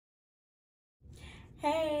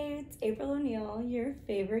Hey, it's April O'Neil, your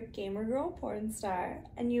favorite gamer girl porn star,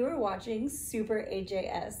 and you are watching Super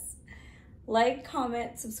A.J.S. Like,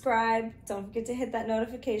 comment, subscribe, don't forget to hit that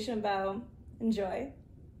notification bell. Enjoy.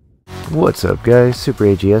 What's up guys, Super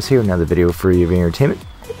A.J.S here, another video for your entertainment.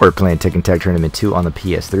 We're playing Tekken Tag Tournament 2 on the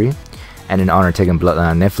PS3, and in honor Tekken Bloodline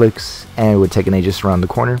on Netflix, and with Tekken just around the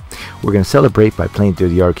corner, we're going to celebrate by playing through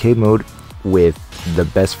the arcade mode with the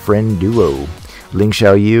best friend duo, Ling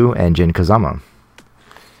Xiaoyu and Jin Kazama.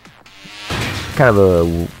 Kind of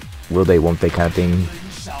a will they, won't they kind of thing.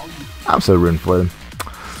 I'm so rooting for them.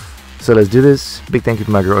 So let's do this. Big thank you to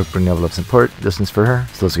my girl for level of support. This one's for her,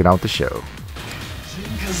 so let's get on with the show. Jin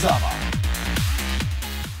Kazama.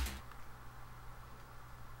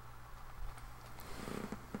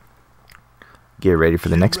 Get ready for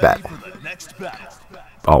the next battle.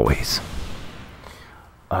 Always.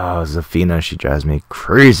 Oh, Zafina, she drives me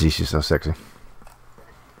crazy. She's so sexy.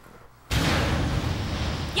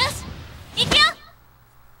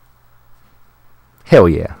 Hell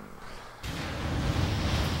yeah.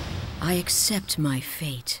 I accept my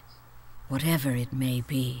fate, whatever it may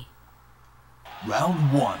be.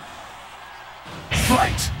 Round 1.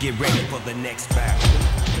 Fight! Get ready for the next battle.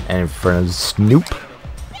 And in front of Snoop.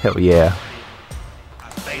 Hell yeah.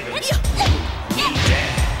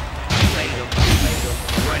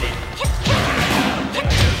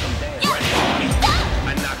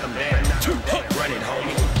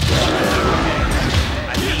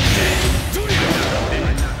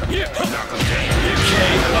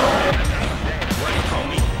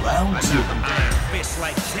 Round 2.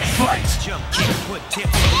 Fight! Jump kick, put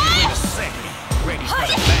tips in a second. Ready for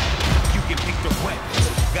the battle. You can pick the weapons.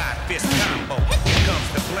 God fist combo. Here comes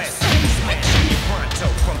the blessing. Smashing your pronto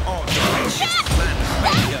from all directions. Line the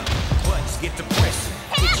ready up. Buttons get to pressing.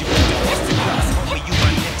 Hit you with the piston box. Homie, you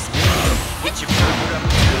my next one. Get your power up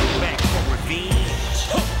and come back for revenge.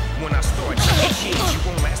 When I start changing, you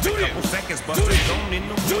won't last a couple seconds, but it's gone in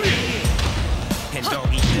the wind. And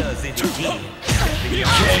doggy does it again.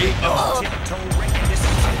 KO.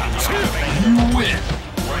 You win.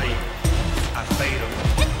 Running, I fade him.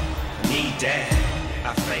 Knee down,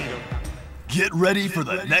 I fade him. Get ready for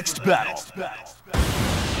the next battle.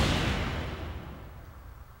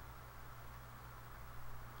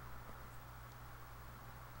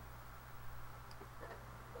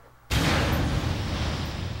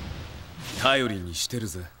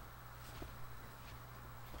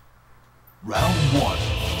 Round 1.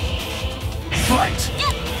 Fight!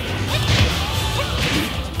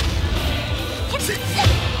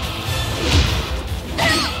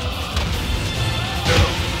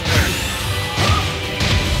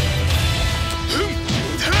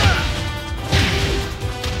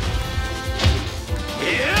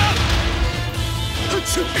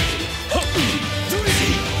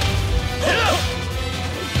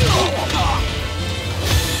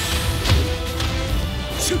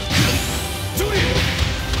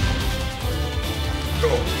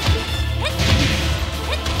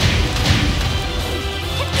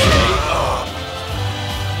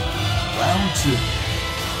 Round 2.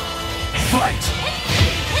 Fight!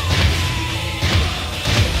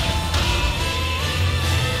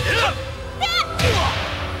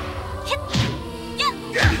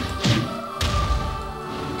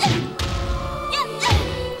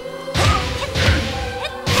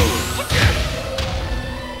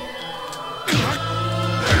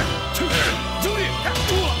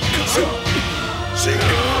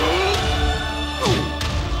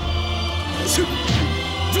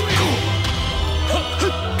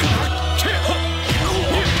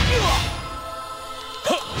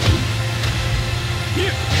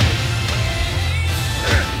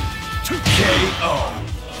 KO.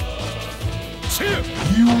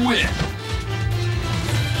 You win.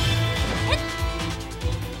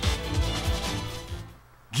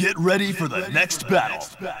 Get ready for the next battle.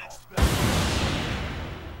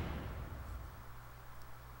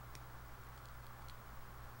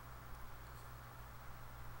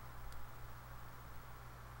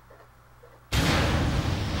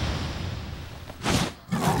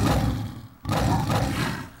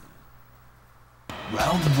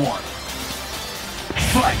 Round 1.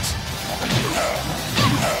 Fight!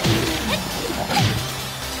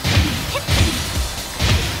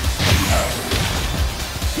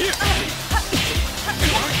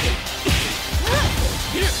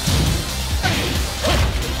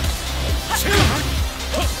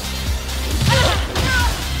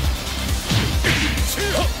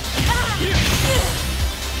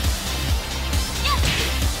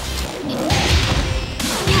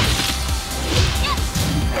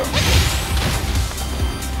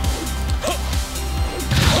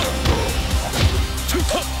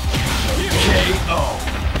 KO.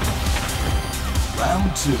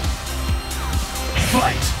 Round 2.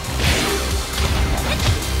 Fight.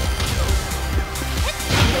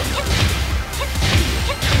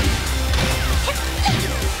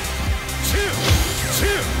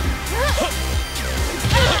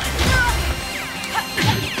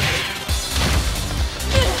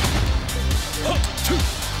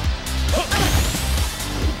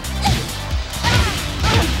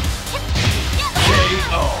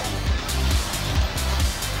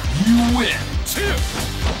 You win.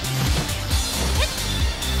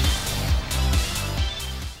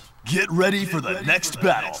 Get ready for the next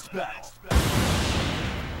battle.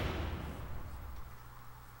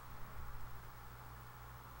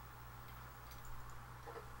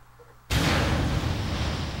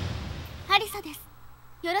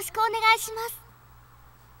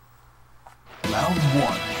 Round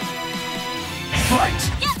 1. Fight.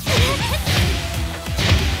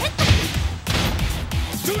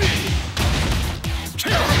 KO.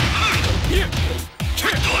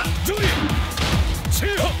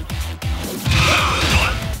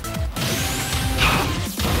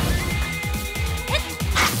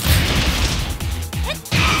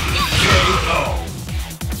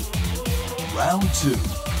 Round 2.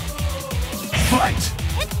 Fight.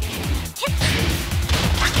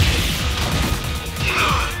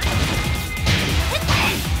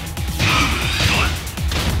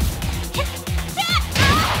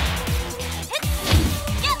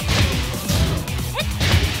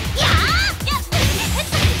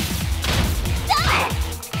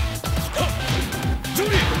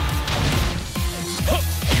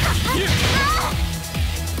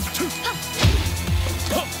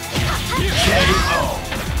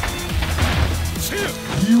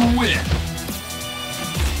 You win.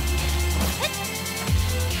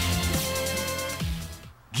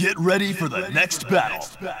 Get ready for the next battle.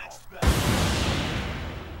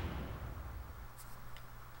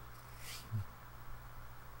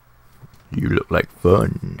 You look like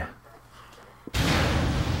fun.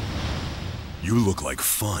 You look like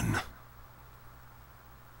fun.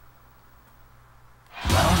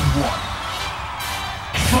 Round 1.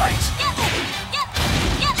 Fight.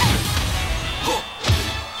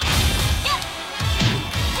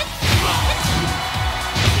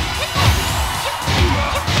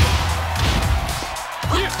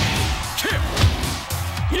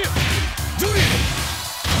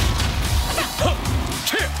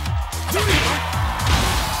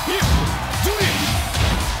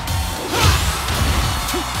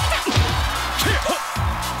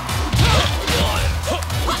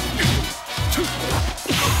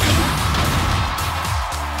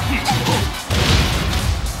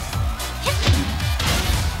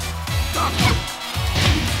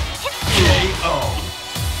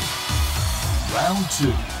 Round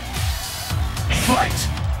 2. Fight!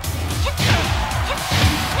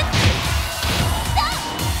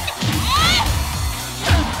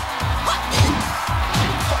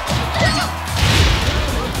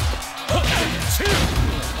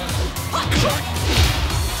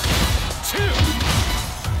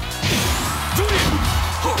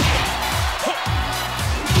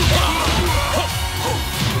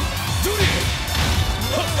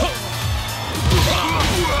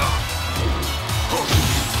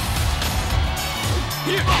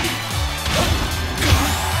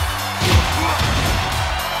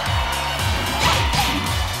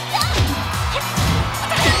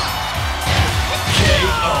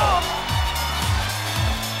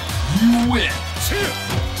 You win!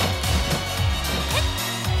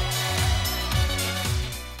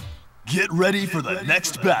 Get ready for the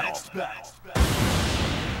next battle.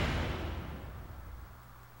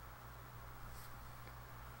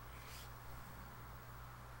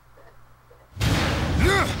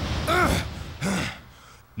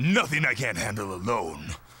 Nothing I can't handle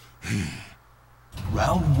alone.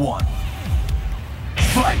 Round 1.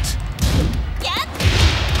 Fight!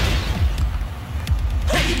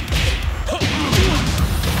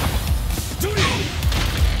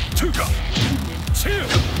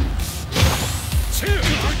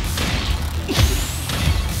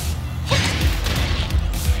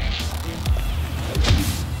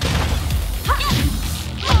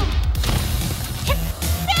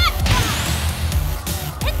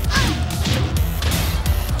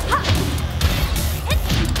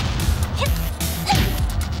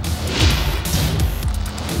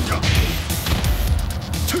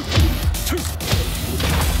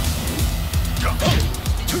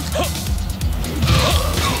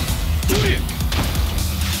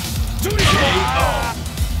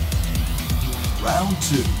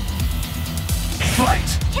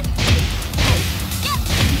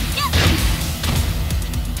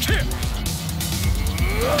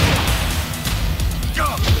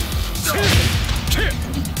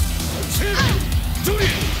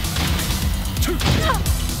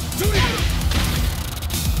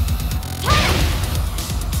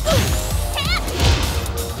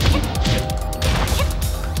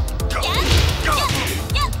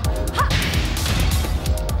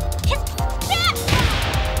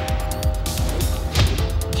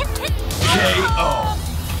 KO.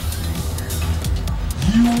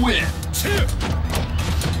 You win.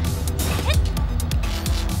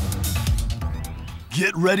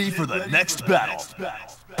 Get ready for the next battle.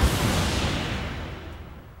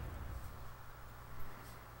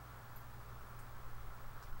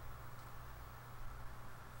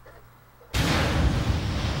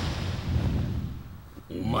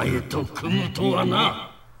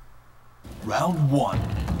 Round 1.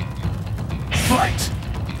 Fight!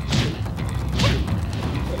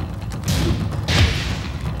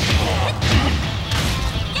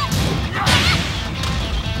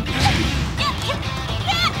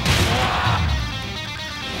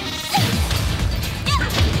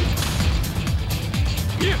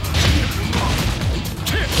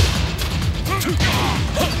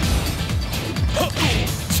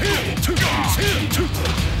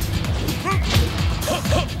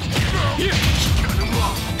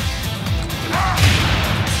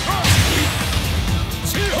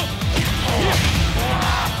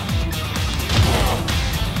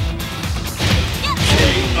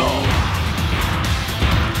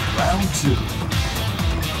 Round 2.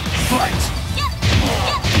 Fight!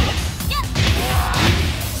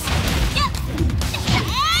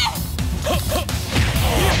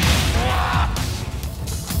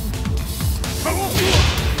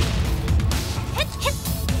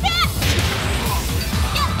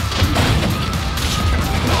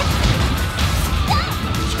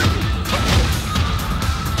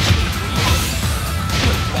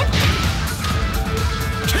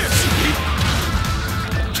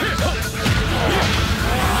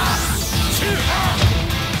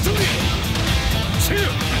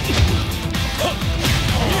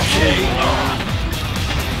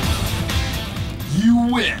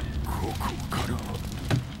 You win.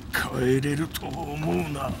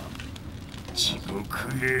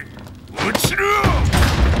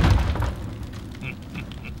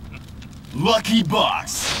 Lucky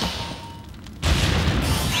box.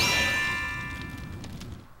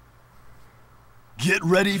 Get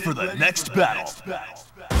ready for the next battle.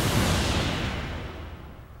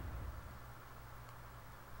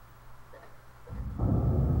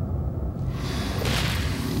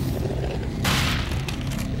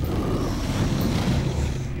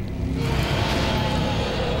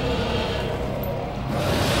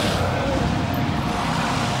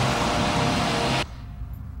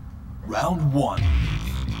 Round 1.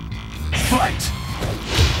 Fight!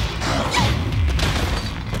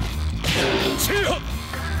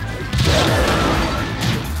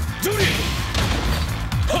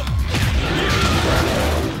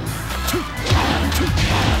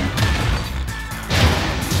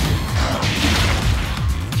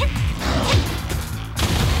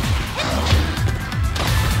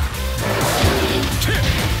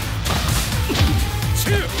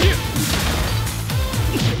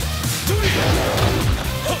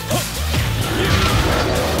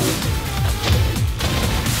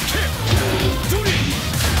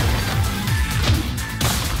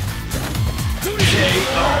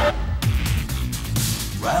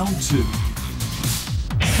 Round 2.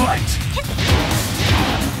 Fight!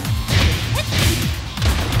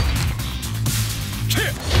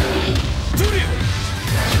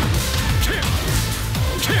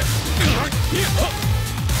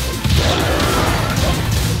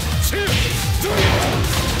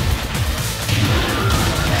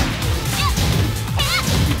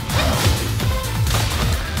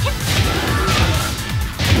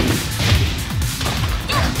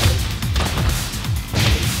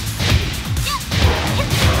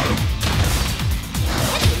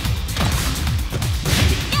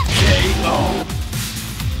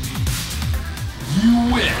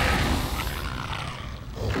 You win!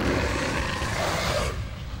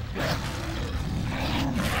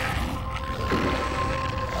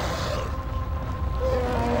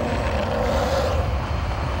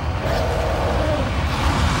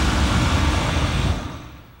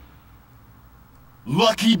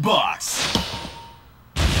 Lucky box!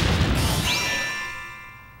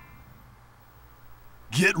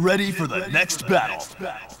 Get ready for the next battle.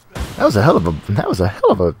 That was a hell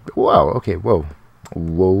of a wow, okay, whoa.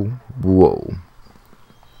 Whoa.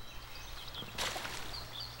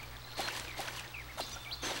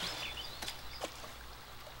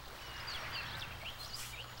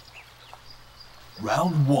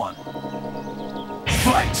 Round 1.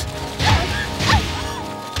 Fight!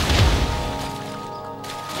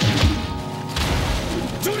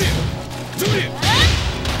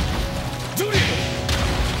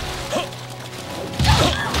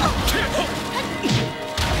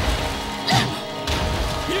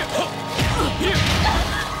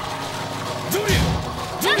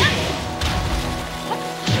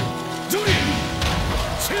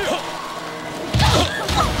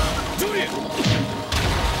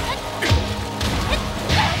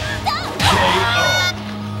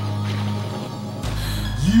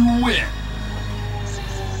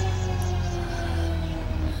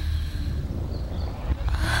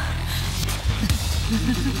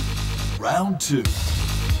 Round 2.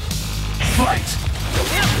 Fight!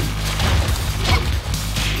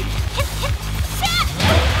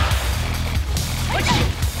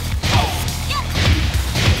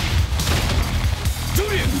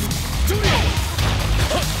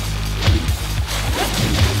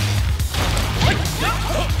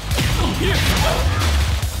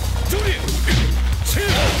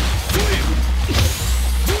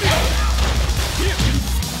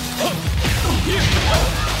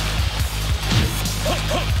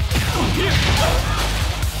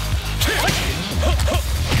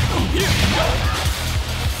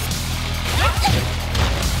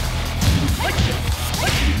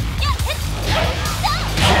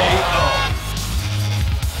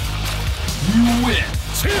 You win!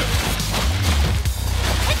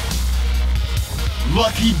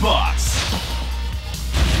 Lucky Box!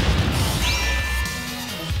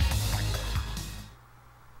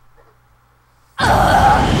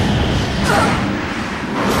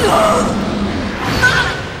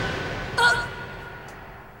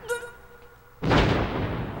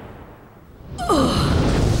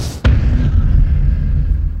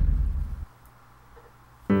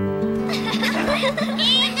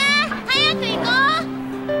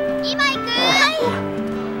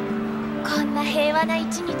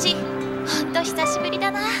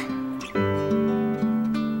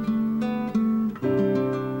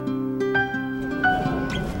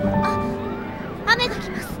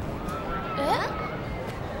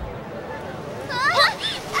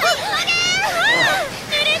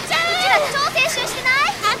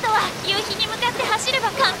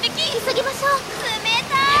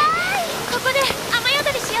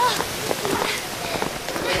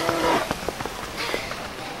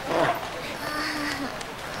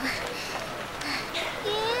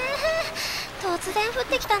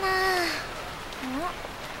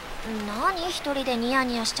何一人でニヤ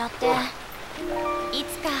ニヤしちゃって。い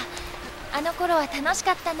つかあの頃は楽し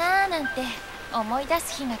かったなーなんて思い出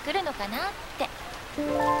す日が来るのかなって。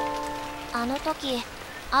あの時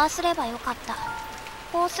ああすればよかった、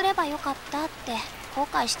こうすればよかったって後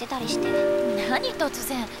悔してたりして。何突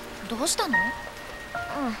然、どうしたの？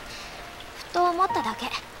ふと思っただけ。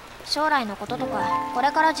将来のこととかこ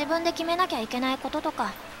れから自分で決めなきゃいけないことと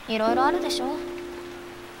かいろいろあるでしょ。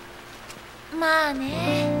まあ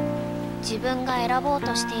ね、自分が選ぼう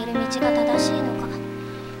としている道が正しいのか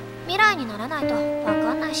未来にならないと分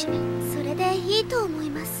かんないし。それでいいと思い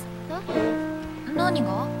ます。何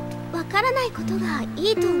が？分からないことが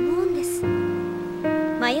いいと思うんです。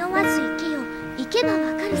迷わず生きよ、行けば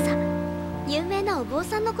分かるさ。有名なお坊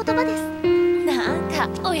さんの言葉です。なんか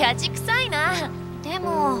親父臭いな。で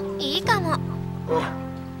もいいかも。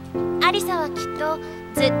アリサはきっと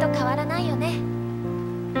ずっと変わらないよね。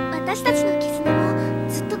私たちの絆も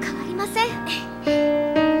ずっと変わりません。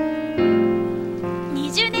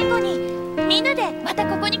20年後にみんなでまた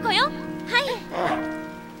ここに来よう。はい。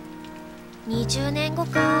20年後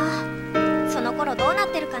か。その頃どうなっ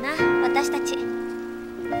てるかな、私たち。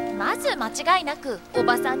まず間違いなくお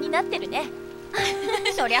ばさんになってるね。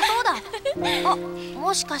そりゃそうだ。あ、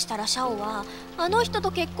もしかしたらシャオはあの人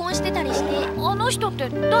と結婚してたりして。あの人って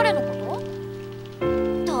誰のこ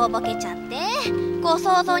と？とぼけちゃってご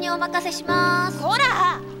想像にお任せします。ほ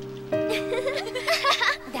ら誰？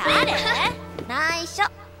内緒。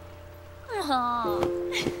あ、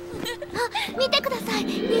見てください、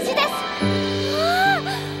虹です。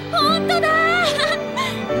ほんとだよ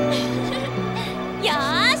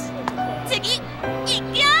ーし、次行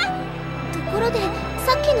くよ。ところで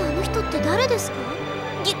さっきのあの人って誰ですか？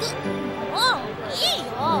ギク、もういい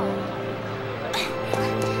よ。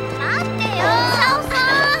待ってよ、シャオさ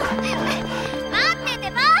ん。待って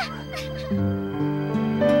てば。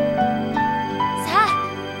さあ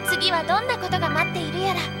次はどんなことが待っている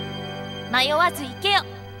やら。迷わず行けよ。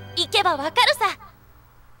行けばわかるさ。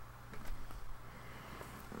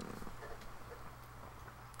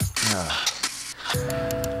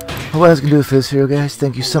Well, that's gonna do it for this video, guys.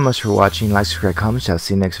 Thank you so much for watching. Like, subscribe, comment. I'll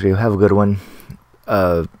see you next video. Have a good one.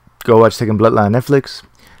 Go watch Tekken Bloodline on Netflix.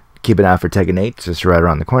 Keep an eye out for Tekken 8, just right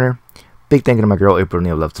around the corner. Big thank you to my girl April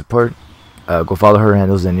Neal, love support. Go follow her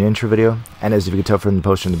handles in the intro video. And as if you can tell from the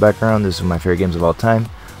poster in the background, this is one of my favorite games of all time.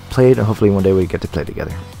 Played, and hopefully one day we get to play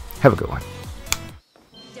together. Have a good one.